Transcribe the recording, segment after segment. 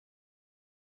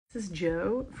This is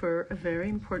Joe for a very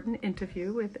important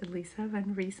interview with Elisa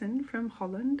van Riessen from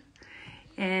Holland.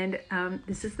 And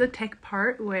this is the tech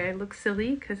part where I look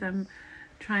silly because I'm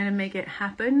trying to make it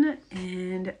happen.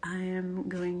 And I am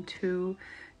going to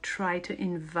try to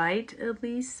invite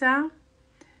Elisa.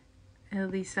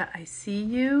 Elisa, I see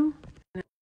you.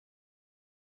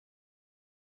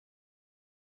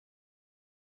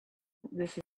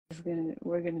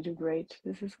 We're gonna do great.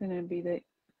 This is gonna be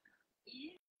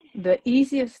the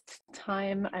easiest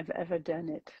time I've ever done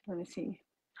it. Let me see.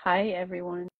 Hi,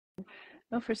 everyone.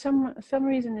 Oh, for some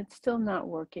reason, it's still not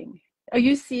working. Are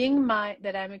you seeing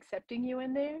that I'm accepting you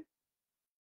in there?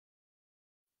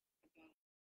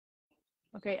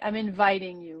 Okay, I'm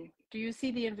inviting you. Do you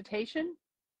see the invitation?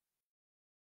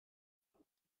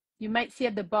 You might see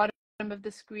at the bottom of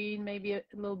the screen, maybe a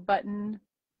little button.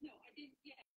 No, I didn't.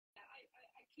 Yeah,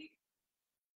 I clicked.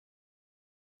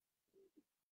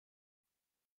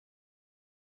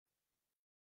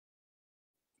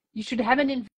 You should have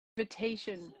an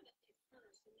invitation.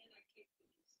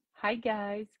 Hi,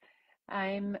 guys.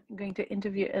 I'm going to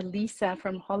interview Elisa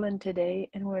from Holland today,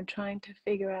 and we're trying to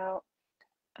figure out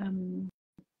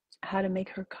how to make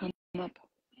her come up.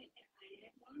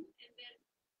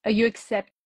 Are you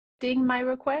accepting my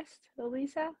request,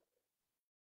 Elisa?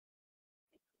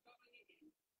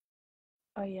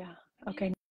 Oh, yeah.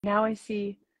 Okay. Now I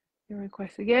see your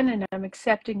request again, and I'm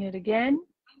accepting it again.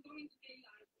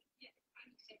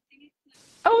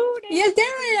 Oh, yes, there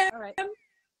I am. All right.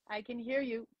 I can hear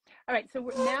you. All right.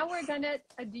 So now we're going to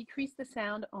decrease the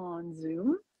sound on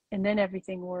Zoom, and then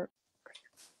everything works.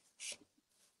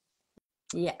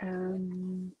 Yeah.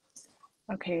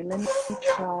 Okay. Let me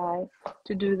try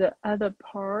to do the other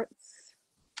parts.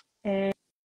 And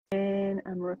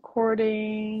I'm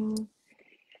recording.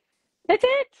 That's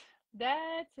it.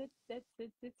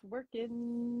 It's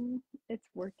working. It's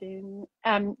working.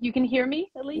 You can hear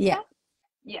me, Elisa? Yeah.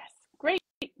 Yes. Great.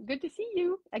 Good to see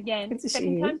you again. Good to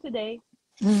Second see time you. today.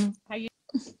 Mm. How are you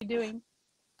doing?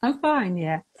 I'm fine,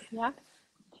 yeah. Yeah.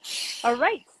 All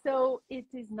right. So it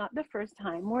is not the first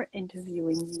time we're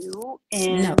interviewing you,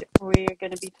 and No. we're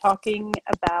going to be talking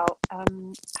about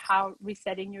how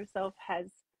resetting yourself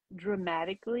has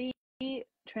dramatically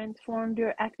transformed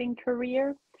your acting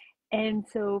career. And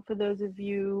so for those of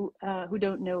you who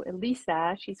don't know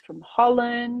Elisa, she's from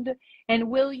Holland. And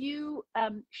will you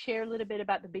share a little bit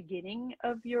about the beginning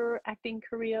of your acting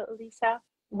career, Elisa?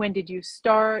 When did you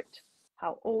start?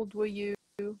 How old were you?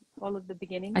 All of the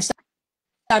beginning. I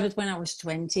started when I was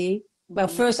 20. Well,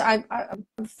 first, I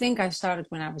think I started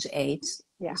when I was 8.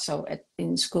 Yeah. So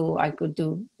in school, I could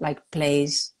do like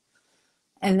plays.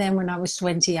 And then when I was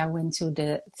 20, I went to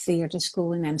the theater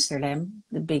school in Amsterdam,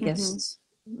 the biggest.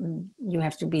 You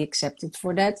have to be accepted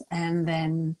for that. And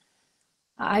then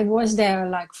I was there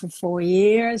like for 4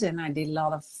 years, and I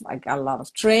got a lot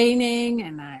of training,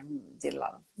 and I did a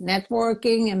lot of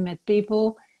networking and met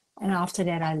people. And after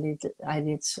that, I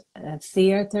did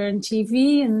theater and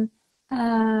TV, and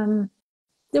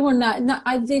there were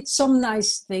I did some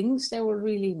nice things. They were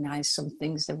really nice. Some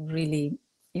things that really,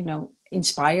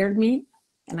 inspired me.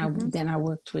 And then I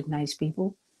worked with nice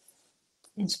people,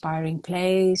 inspiring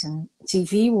plays and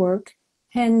TV work,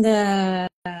 and then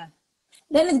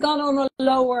it got on a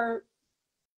lower.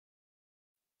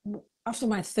 After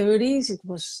my 30s, it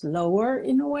was lower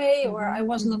in a way, or I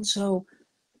was not so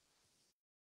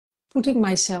putting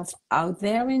myself out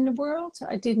there in the world.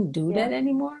 I didn't do that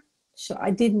anymore. So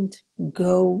I didn't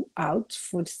go out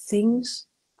for things.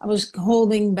 I was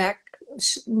holding back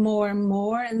more and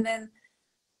more. And then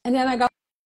I got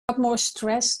more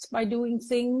stressed by doing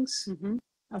things.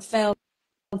 I felt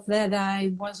that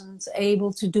I wasn't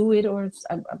able to do it, or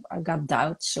I got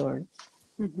doubts, or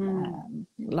a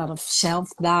lot of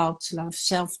self-doubt, a lot of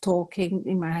self-talking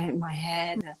in my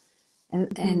head.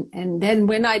 And then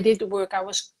when I did the work, I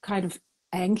was kind of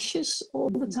anxious all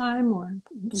the time, or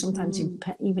sometimes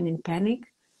even in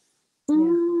panic.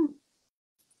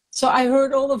 So I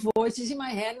heard all the voices in my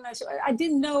head, and I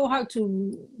didn't know how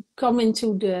to come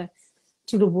into the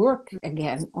work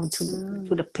again, or to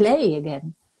the play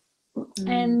again.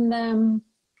 And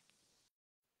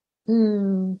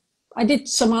I did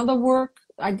some other work.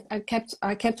 I kept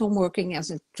on working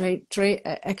as a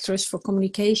actress for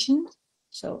communication.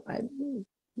 So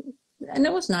and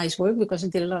it was nice work because I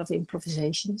did a lot of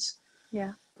improvisations.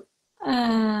 Yeah.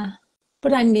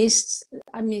 But I missed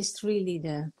really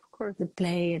the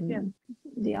play and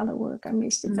the other work. I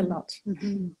missed it a lot.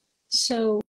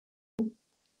 So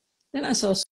then I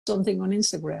saw something on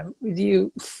Instagram with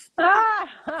you.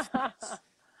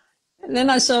 And then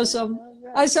I saw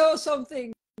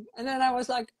something, and then I was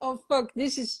like, oh fuck,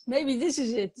 maybe this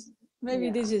is it. maybe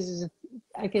Yeah. this is,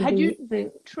 I can Had you do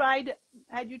the, tried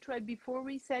before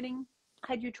resetting?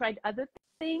 Had you tried other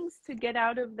things to get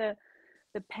out of the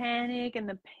panic and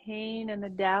the pain and the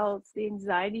doubts, the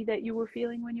anxiety that you were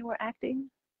feeling when you were acting?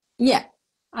 yeah,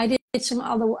 I did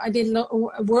I did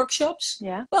workshops.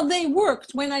 Yeah. Well, they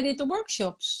worked when I did the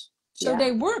workshops. So Yeah.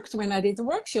 they worked when I did the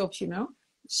workshops, you know.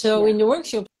 So Yeah. in the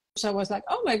workshops, I was like,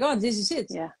 oh my God, this is it.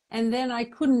 Yeah. And then I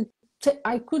could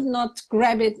not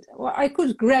grab it. Well, I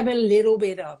could grab a little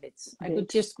bit of it. I could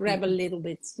Bit. just grab a Mm-hmm. little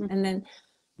bit. And then,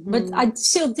 but Mm-hmm. I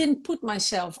still didn't put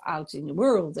myself out in the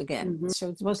world again. Mm-hmm. So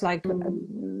it was like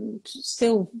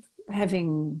still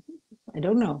having, I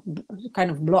don't know, kind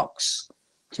of blocks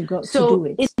to go to do So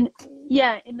it.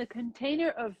 in the container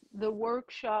of the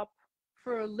workshop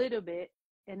for a little bit,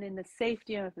 and in the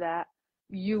safety of that,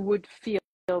 you would feel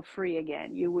free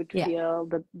again. You would Yeah. feel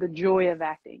the joy of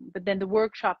acting. But then the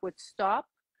workshop would stop,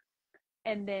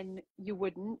 and then you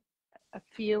wouldn't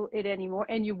feel it anymore,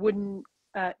 and you wouldn't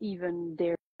even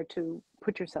dare to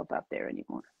put yourself out there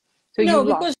anymore. So you No,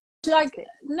 lost because like it.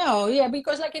 no, yeah,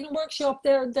 because like in a workshop,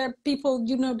 there are people,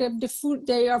 you know, the food,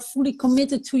 they are fully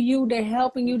committed to you. They're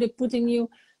helping you. They're putting you.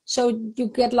 So you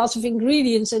get lots of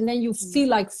ingredients, and then you feel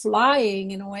like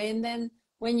flying in a way. And then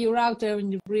when you're out there in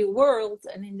the real world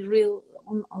and in the real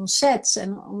on sets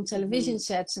and on television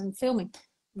sets and filming,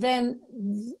 then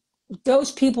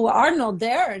those people are not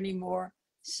there anymore.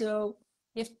 So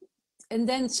if and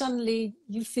then suddenly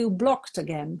you feel blocked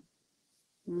again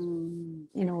Mm.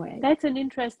 in a way. That's an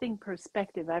interesting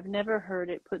perspective. I've never heard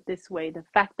it put this way. The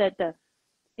fact that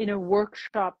in a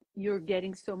workshop you're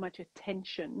getting so much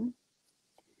attention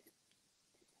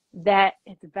that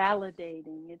it's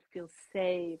validating, it feels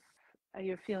safe,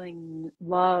 you're feeling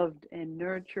loved and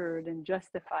nurtured and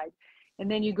justified. And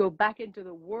then you go back into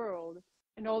the world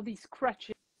and all these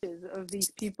crutches of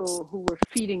these people who were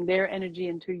feeding their energy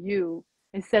into you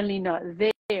is suddenly not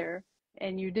there,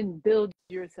 and you didn't build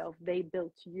yourself, they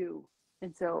built you.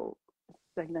 And so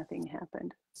it's like nothing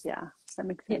happened. Yeah, that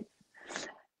makes Yeah. sense.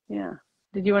 Yeah.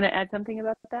 Did you want to add something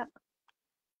about that?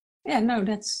 Yeah, no,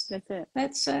 that's it.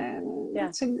 that's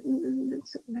Yeah.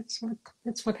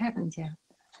 that's what happened. Yeah.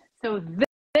 So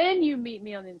then you meet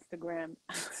me on Instagram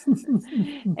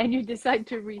and you decide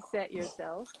to reset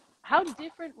yourself. How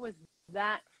different was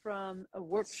that from a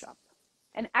workshop?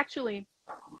 And actually,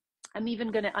 I'm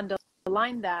even going to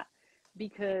underline that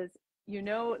because, you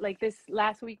know, like this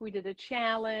last week we did a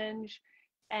challenge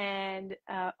and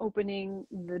opening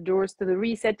the doors to the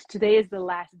reset. Today is the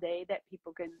last day that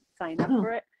people can sign up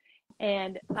for it.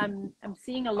 And I'm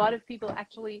seeing a lot of people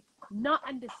actually not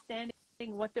understanding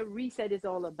what the reset is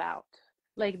all about.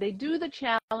 Like they do the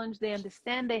challenge, they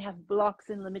understand they have blocks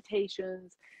and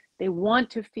limitations. They want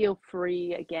to feel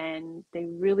free again. They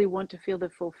really want to feel the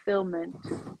fulfillment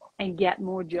and get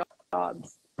more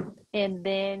jobs. And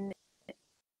then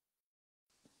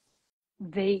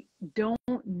they don't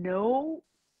know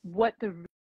what the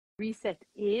reset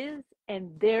is.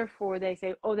 And therefore they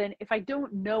say, oh, then if I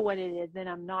don't know what it is, then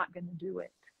I'm not going to do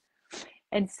it.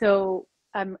 And so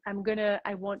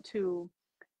I want to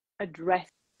address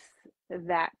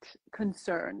that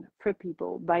concern for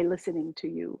people by listening to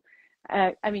you.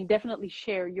 I mean, definitely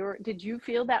share did you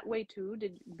feel that way too?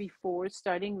 Before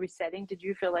starting resetting, did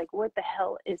you feel like, what the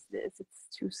hell is this? It's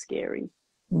too scary.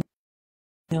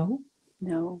 No.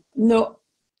 No. No.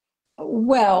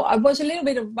 Well, I was a little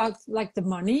bit about like the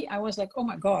money. I was like, oh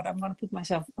my God, I'm going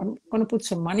to put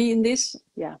some money in this.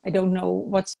 Yeah. I don't know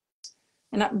but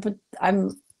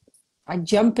I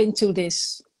jump into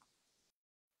this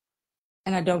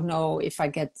and I don't know if I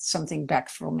get something back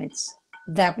from it.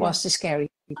 That was the scary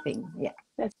thing. Yeah.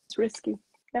 That's risky.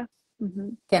 Yeah. Mm-hmm.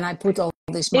 Can I put all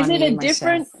this Is it money a in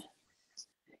myself?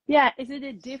 is it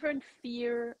a different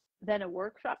fear than a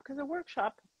workshop? Because a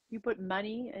workshop, you put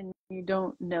money and you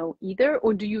don't know either,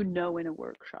 or do you know in a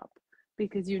workshop?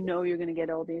 Because you know you're going to get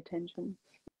all the attention.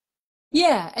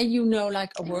 Yeah, and you know,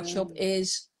 like a workshop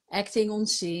is acting on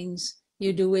scenes.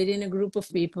 You do it in a group of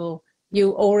people.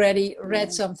 You already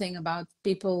read something about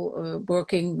people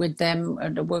working with them,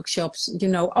 the workshops. You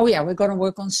know, oh yeah, we're going to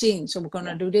work on scenes, so we're going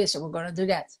to do this, and we're going to do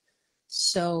that.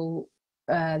 So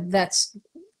that's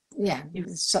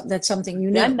that's something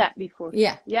you know. Done that before.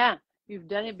 Yeah, Yeah, you've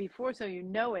done it before, so you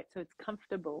know it, so it's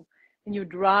comfortable, and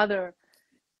you'd rather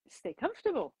stay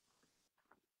comfortable.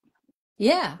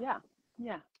 Yeah.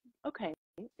 Yeah. Okay,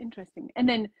 interesting. And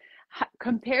then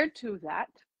compared to that,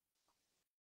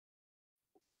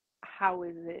 how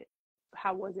was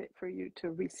it for you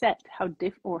to reset? How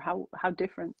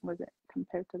different was it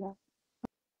compared to that?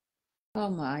 Oh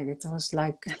my, it was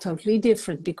like totally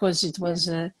different because it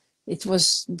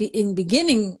was in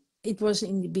beginning it was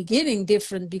in the beginning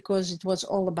different because it was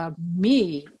all about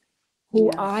me, who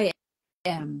Yeah. I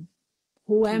am,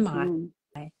 who am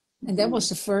I? And that was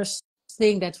the first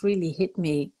thing that really hit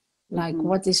me. Like,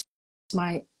 what is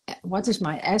my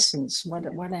essence? What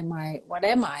am I? What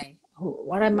am I?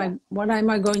 What am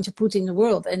I going to put in the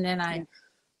world? And then I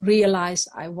realized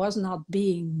I was not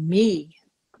being me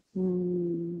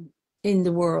in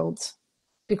the world,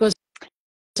 because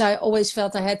I always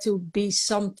felt I had to be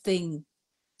something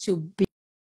to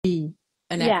be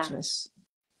an actress.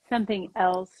 Something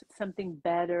else, something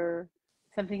better,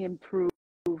 something improved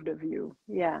of you.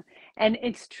 Yeah. And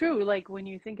it's true, like when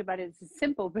you think about it, it's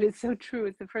simple, but it's so true.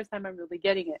 It's the first time I'm really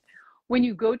getting it. When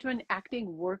you go to an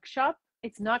acting workshop,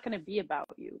 it's not going to be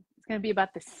about you. It's going to be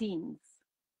about the scenes.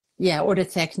 Yeah, or the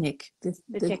technique. The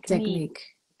technique.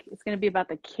 It's going to be about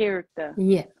the character.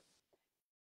 Yeah.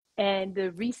 And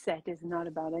the reset is not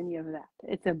about any of that.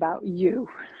 It's about you.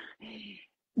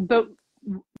 But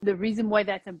the reason why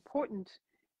that's important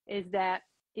is that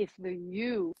if the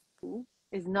you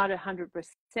is not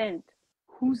 100%,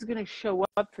 who's going to show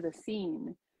up for the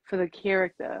scene, for the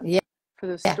character, for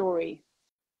the story?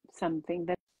 Something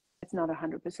that's not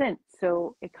 100%.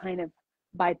 So it kind of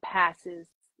bypasses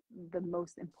the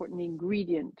most important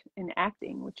ingredient in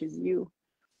acting, which is you.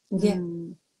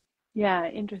 Yeah,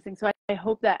 interesting. So I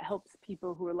hope that helps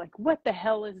people who are like, what the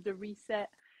hell is the reset?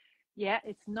 Yeah,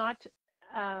 it's not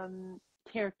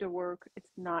character work.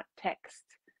 It's not text.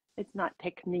 It's not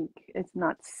technique. It's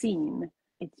not scene.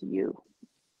 It's you.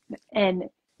 And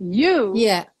you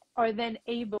are then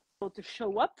able to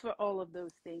show up for all of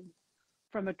those things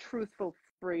from a truthful,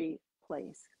 free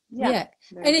place. Yeah.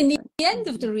 And in the end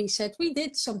of the reset, we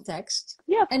did some text.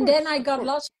 Yeah, and then I got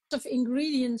lots of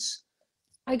ingredients.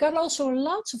 I got also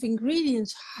lots of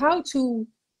ingredients how to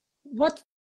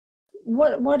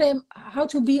how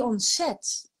to be on set.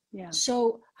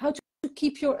 So how to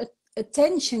keep your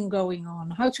attention going on,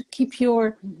 how to keep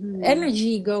your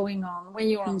energy going on when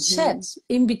you're on set,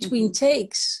 in between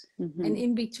takes, and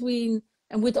in between,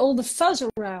 and with all the fuzz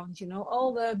around, you know,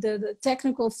 all the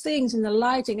technical things and the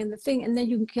lighting and the thing, and then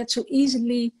you get so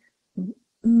easily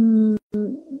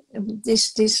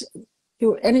this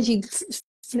your energy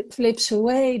flips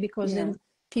away, because then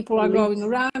people are going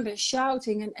around and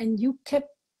shouting, and you kept,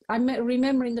 I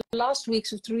remember in the last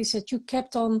weeks of the reset, you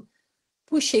kept on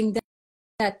pushing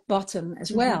that button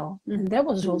as well. And that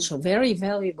was also very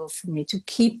valuable for me, to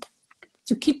keep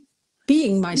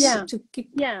being myself, to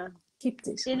keep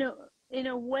this. In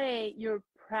a way, you're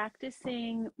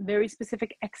practicing very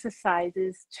specific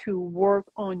exercises to work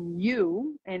on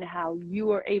you and how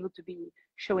you are able to be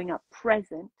showing up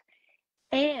present.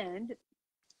 And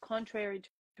contrary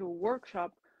to a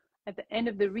workshop, at the end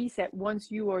of the reset,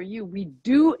 once you are you, we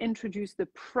do introduce the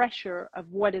pressure of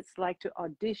what it's like to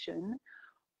audition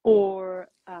or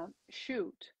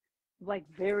shoot, like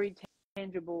very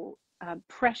tangible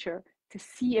pressure to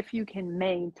see if you can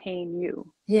maintain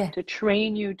you, to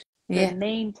train you to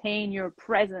maintain your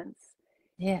presence,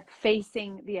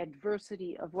 facing the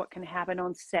adversity of what can happen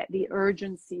on set, the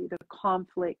urgency, the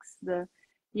conflicts, the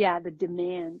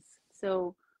demands.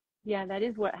 So that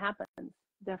is what happens.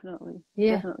 Definitely.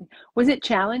 Was it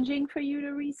challenging for you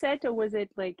to reset, or was it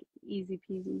like easy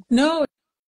peasy? No,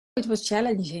 it was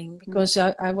challenging, because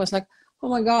I was like, oh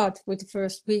my God, with the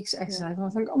first week's exercise, I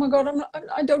was like, oh my God,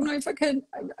 I don't know if I can,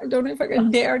 I don't know if I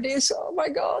can dare this. Oh my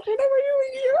God, what am I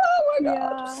doing here? Oh my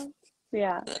God.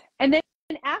 Yeah. And then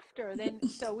after,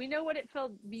 so we know what it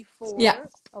felt before,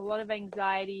 a lot of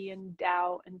anxiety and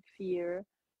doubt and fear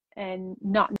and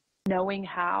not knowing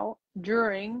how.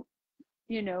 During,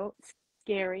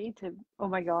 scary to, oh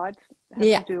my God,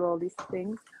 have to do all these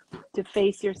things, to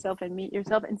face yourself and meet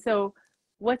yourself. And so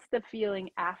what's the feeling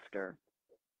after?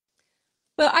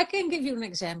 Well, I can give you an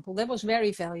example that was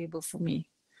very valuable for me.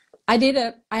 I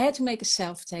had to make a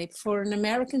self-tape for an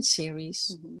American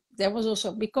series. That was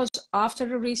also because after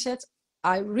the reset,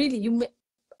 I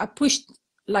pushed,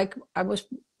 like I was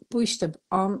pushed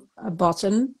on a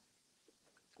button,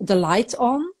 the light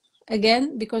on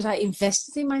again, because I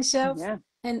invested in myself.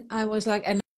 And I was like,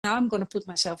 and now I'm going to put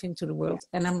myself into the world,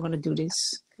 and I'm going to do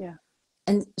this.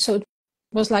 And so it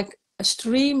was like a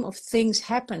stream of things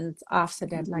happened after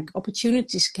that, like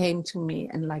opportunities came to me,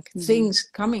 and like things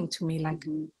coming to me, like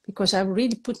because I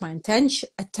really put my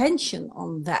attention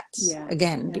on that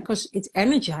again, because it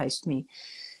energized me.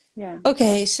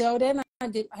 Okay, so then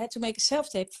I had to make a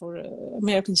self-tape for an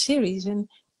American series, and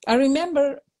I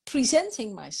remember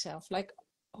presenting myself, like,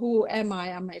 who am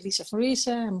I? I'm Elisa van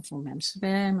Riessen, I'm from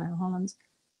Amsterdam and Holland.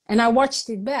 And I watched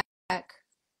it back,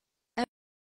 and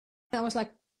I was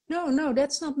like, no,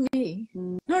 that's not me.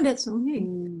 No, that's not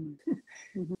me.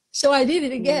 So I did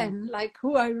it again, like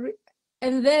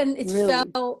and then it Really?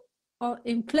 fell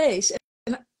in place.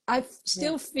 And I Yeah.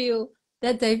 still feel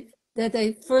that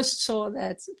they first saw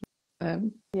that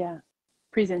um, Yeah.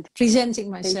 Presentation. presenting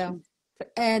myself,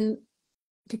 and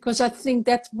because I think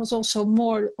that was also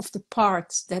more of the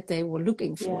part that they were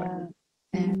looking for, Yeah.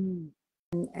 and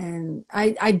Mm.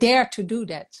 I dare to do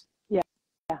that, Yeah.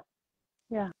 Yeah.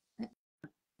 Yeah.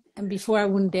 and before I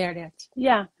wouldn't dare that.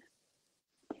 Yeah.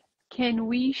 Can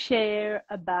we share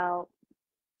about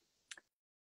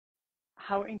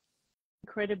how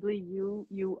incredibly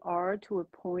you are to a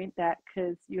point that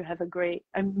because you have a great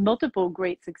multiple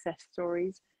great success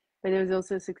stories, but there was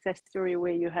also a success story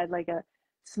where you had like a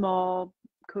small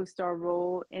co-star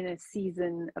role in a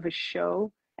season of a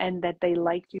show and that they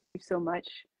liked you so much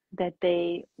that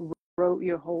they wrote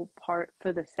your whole part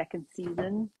for the second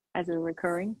season as a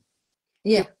recurring.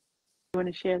 Do Yeah, you want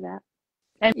to share that?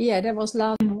 And yeah, that was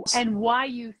last. and why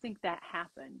you think that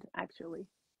happened actually?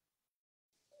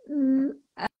 Mm,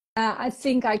 I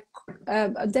think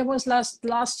that was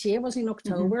last year, was in Mm-hmm.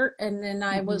 October, and then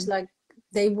I Mm-hmm. was like,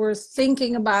 they were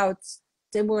thinking about,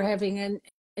 they were having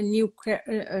a new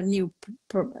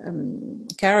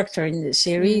character in the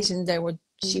series, and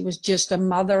she was just a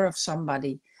mother of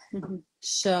somebody. Mm-hmm.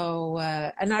 So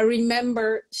and I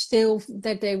remember still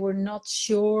that they were not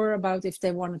sure about if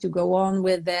they wanted to go on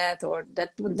with that, or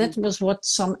Mm-hmm. that was what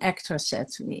some actor said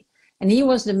to me, and he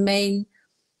was the main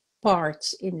part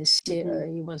in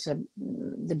Mm-hmm. he was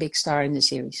the big star in the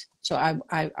series. So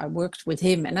I worked with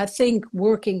him, and I think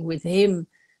working with him,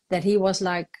 that he was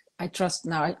like, I trust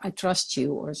now, I trust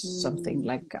you, or something,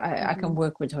 like I can Mm-hmm.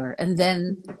 work with her. And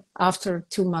then after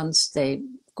 2 months they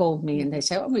called me and they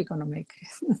said, oh, we're gonna make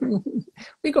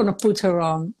we're gonna put her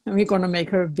on, and we're gonna make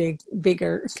her a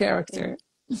bigger character.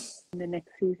 In the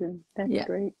next season. That's Yeah,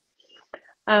 great.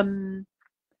 Um,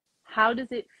 how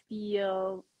does it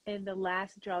feel in the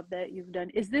last job that you've done?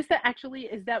 Is this actually,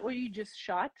 is that what you just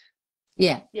shot?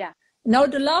 yeah. Yeah. No,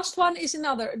 the last one is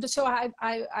another. So I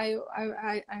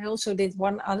also did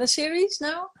one other series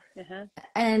now, Uh-huh.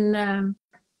 and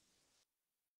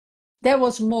there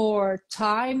was more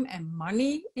time and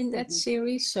money in that Mm-hmm.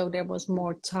 series. So there was Mm-hmm.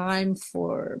 more time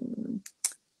for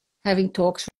having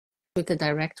talks with the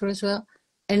director as well,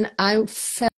 and I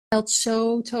felt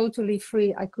so totally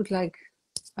free.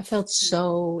 I felt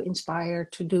so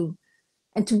inspired to do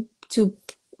and to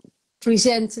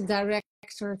present the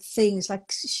director things like,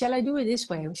 shall I do it this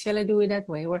way or shall I do it that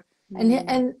way, or Mm-hmm.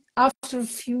 and after a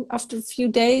few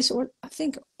days, or I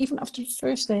think even after the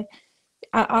first day,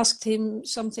 I asked him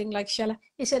something like, shall I?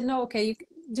 He said, no, okay, you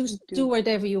do Do.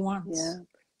 whatever you want. Yeah.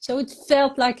 So it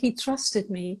felt like he trusted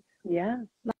me, Yeah.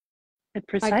 like he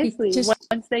Precisely. just,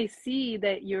 Once they see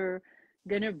that you're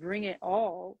gonna bring it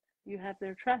all, you have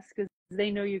their trust because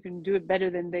they know you can do it better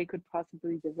than they could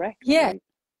possibly direct, yeah. right?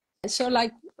 So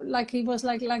like he was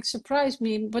like surprised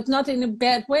me, but not in a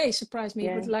bad way, surprised me,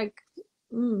 but Yeah. like,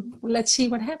 let's see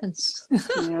what happens.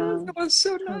 Yeah. That was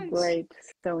so Oh, nice. great.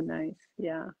 So nice.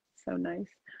 Yeah. So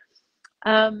nice.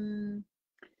 Um,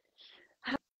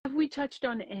 have we touched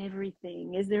on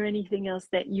everything? Is there anything else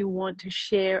that you want to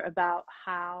share about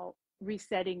how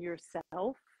resetting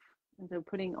yourself, and so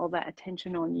putting all that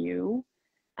attention on you,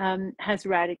 has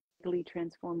radically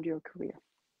transformed your career?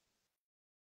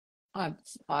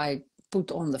 I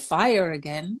put on the fire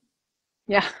again,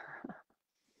 Yeah.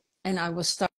 and I was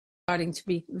starting to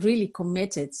be really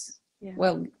committed. Yeah.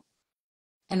 Well,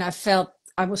 and I felt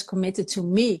I was committed to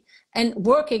me, and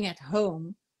working at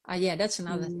home. Yeah, that's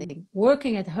another Mm. thing.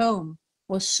 Working at home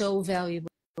was so valuable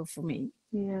for me,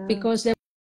 Yeah. because there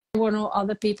were no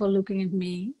other people looking at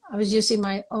me. I was just in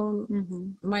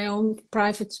Mm-hmm. my own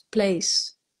private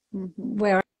place, Mm-hmm.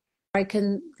 where I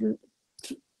can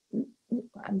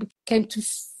I became to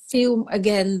feel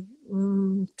again,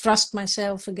 trust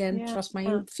myself again,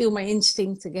 Yeah. feel my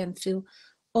instinct again, feel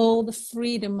all the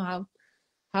freedom,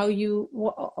 how you,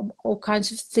 all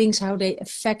kinds of things, how they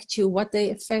affect you, what they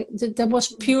affect. That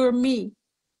was pure me.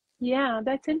 Yeah,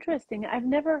 that's interesting. I've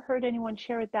never heard anyone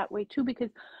share it that way too,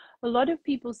 because a lot of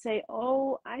people say,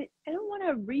 oh, I don't want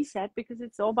to reset because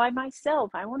it's all by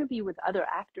myself. I want to be with other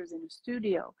actors in a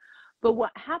studio. But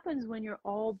what happens when you're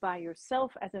all by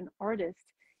yourself as an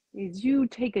artist is you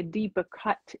take a deeper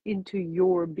cut into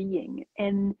your being,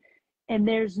 and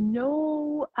there's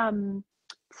no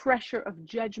pressure of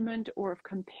judgment or of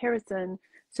comparison.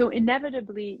 So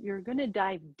inevitably, you're going to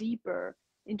dive deeper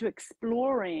into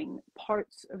exploring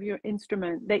parts of your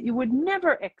instrument that you would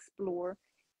never explore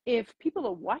if people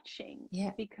are watching, Yeah,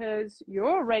 because you're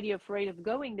already afraid of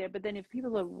going there. But then if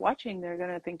people are watching, they're going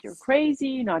to think you're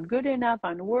crazy, not good enough,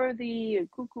 unworthy,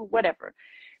 cuckoo, whatever.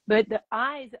 but the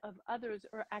eyes of others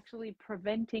are actually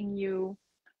preventing you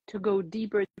to go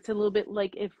deeper. It's a little bit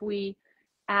like if we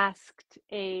asked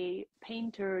a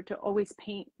painter to always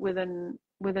paint with an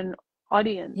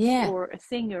audience, Yeah, or a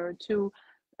singer to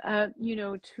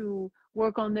to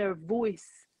work on their voice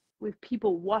with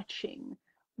people watching.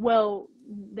 Well,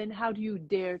 then how do you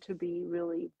dare to be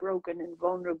really broken and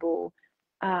vulnerable?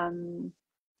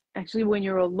 Actually, when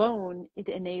you're alone, it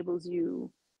enables you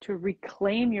to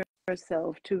reclaim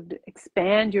yourself, to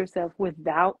expand yourself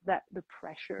without the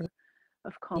pressure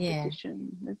of yeah, competition.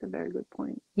 That's a very good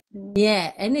point. Yeah.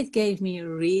 yeah. And it gave me a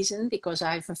reason because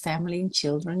I have a family and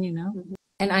children, Mm-hmm.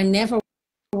 and I never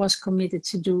was committed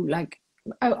to do like,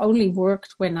 I only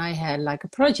worked when I had like a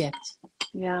project.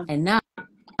 Yeah. And now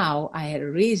I had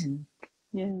a reason.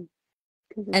 Yeah.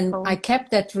 Because it's And I home. kept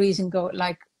that reason go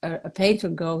like a painter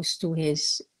goes to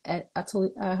his,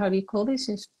 how do you call this?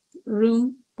 His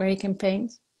room where he can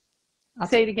paint.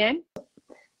 Say it again.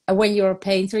 When you're a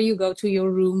painter, you go to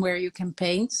your room where you can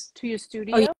paint. To your Oh,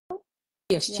 studio. your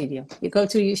Yeah. studio. You go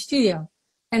to your studio.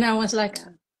 And I was like,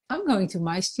 Yeah. I'm going to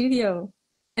my studio.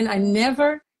 And I Yeah.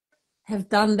 never have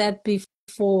done that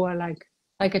before, like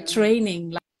a Yeah.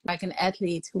 training, like an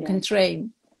athlete who Yeah. can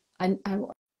train. And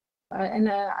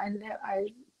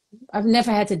I've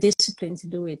never had the discipline to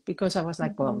do it because I was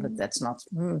like, well, Mm-hmm. that's not,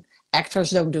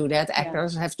 actors don't do that. Yeah.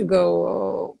 Actors have to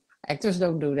go, actors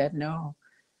don't do that. No.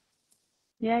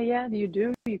 Yeah. Yeah. You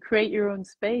do. You create your own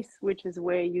space, which is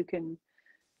where you can,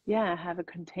 yeah, have a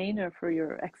container for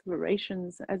your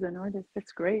explorations as an artist.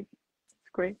 That's great.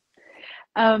 It's great.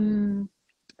 Um,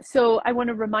 so I want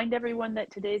to remind everyone that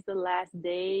today is the last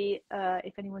day.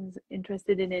 If anyone's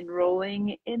interested in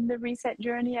enrolling in the reset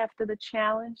journey after the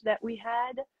challenge that we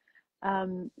had.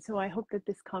 So I hope that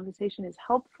this conversation is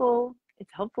helpful.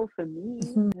 It's helpful for me.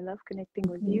 Mhm. I love connecting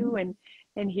with you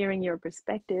and hearing your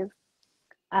perspective.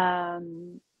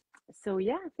 Um, so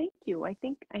yeah, thank you. I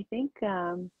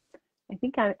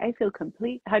feel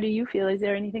complete. How do you feel? Is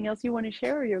there anything else you want to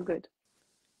share, or you're good?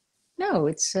 No,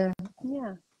 it's,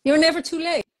 Yeah. you're never too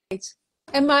late.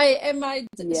 And my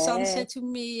son Yes. said to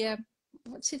me,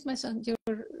 what's it, my son?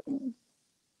 You're,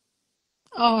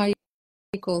 oh, how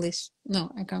you call this?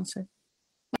 No, I can't say.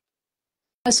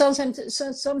 My son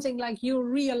said something like, you're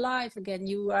real life again.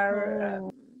 You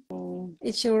are, Oh.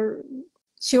 it's your,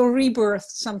 it's your rebirth,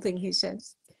 something he said.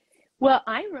 Well,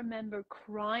 I remember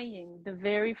crying the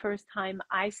very first time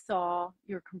I saw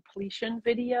your completion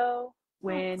video Oh,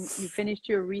 when you finished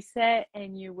your reset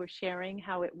and you were sharing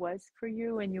how it was for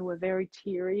you, and you were very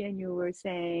teary and you were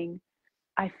saying,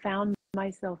 I found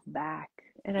myself back.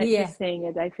 And yeah, just saying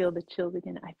it, I feel the chills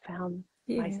again. I found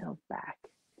yeah, myself back.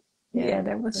 yeah. Yeah,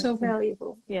 That was so that's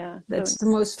valuable. yeah, so That's the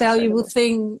most valuable incredible.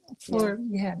 thing Yeah. for,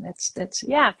 yeah, that's it.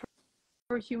 Yeah,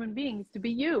 for human beings to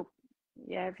be you.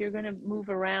 Yeah, if you're going to move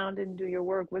around and do your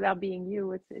work without being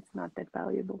you, it's not that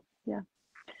valuable. Yeah.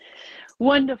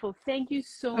 Wonderful. Thank you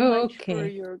so much for Okay.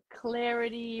 your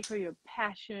clarity, for your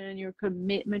passion, your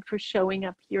commitment, for showing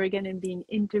up here again and being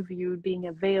interviewed, being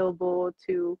available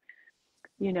to,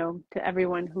 to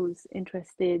everyone who's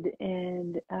interested,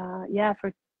 and yeah,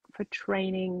 for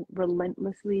training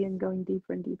relentlessly and going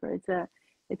deeper and deeper.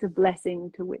 It's a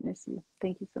blessing to witness you.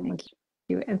 Thank you so Thank much.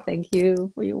 you. And thank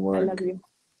you for your I love work. you.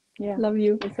 Yeah, Love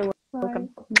you. you're so Bye. welcome.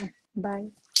 Bye.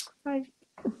 Bye.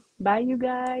 Bye, you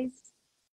guys.